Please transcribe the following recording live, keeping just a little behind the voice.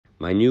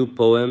My new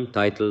poem,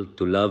 titled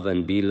To Love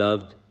and Be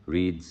Loved,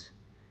 reads,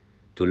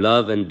 To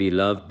love and be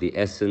loved, the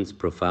essence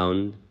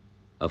profound,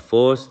 a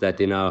force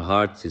that in our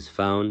hearts is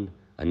found,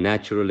 a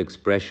natural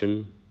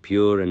expression,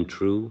 pure and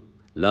true,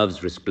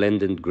 love's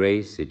resplendent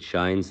grace it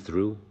shines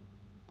through.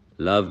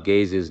 Love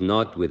gazes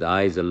not with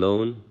eyes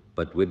alone,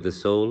 but with the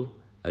soul,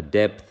 a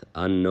depth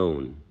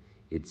unknown.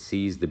 It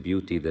sees the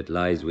beauty that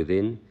lies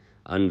within,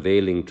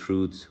 unveiling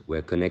truths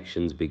where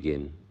connections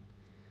begin.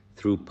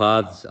 Through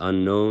paths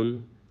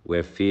unknown,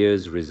 where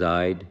fears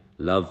reside,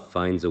 love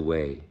finds a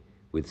way,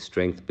 with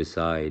strength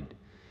beside.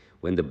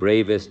 When the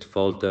bravest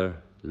falter,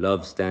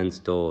 love stands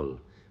tall,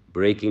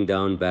 breaking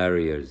down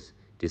barriers,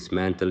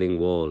 dismantling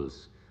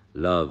walls.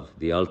 Love,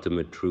 the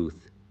ultimate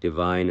truth,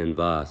 divine and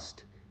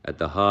vast. At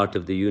the heart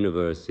of the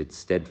universe it's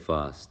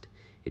steadfast.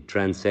 It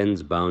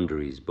transcends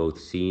boundaries, both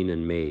seen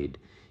and made,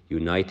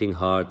 uniting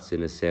hearts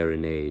in a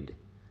serenade.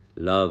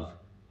 Love,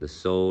 the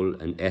soul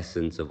and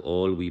essence of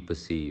all we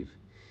perceive.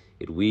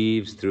 It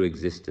weaves through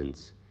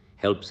existence,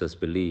 helps us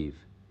believe.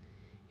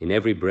 In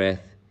every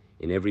breath,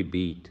 in every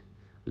beat,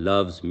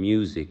 love's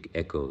music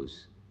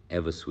echoes,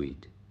 ever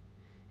sweet.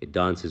 It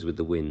dances with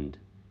the wind,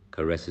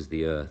 caresses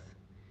the earth,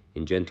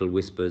 in gentle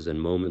whispers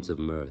and moments of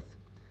mirth.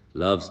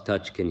 Love's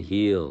touch can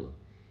heal,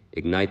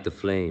 ignite the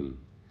flame,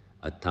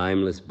 a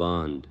timeless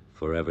bond,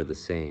 forever the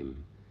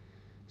same.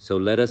 So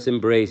let us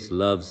embrace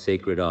love's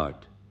sacred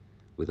art,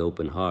 with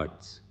open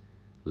hearts.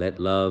 Let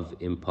love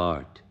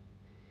impart.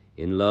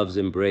 In love's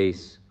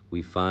embrace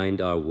we find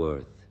our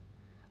worth,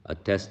 a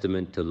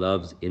testament to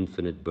love's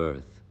infinite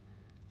birth.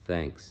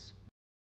 Thanks.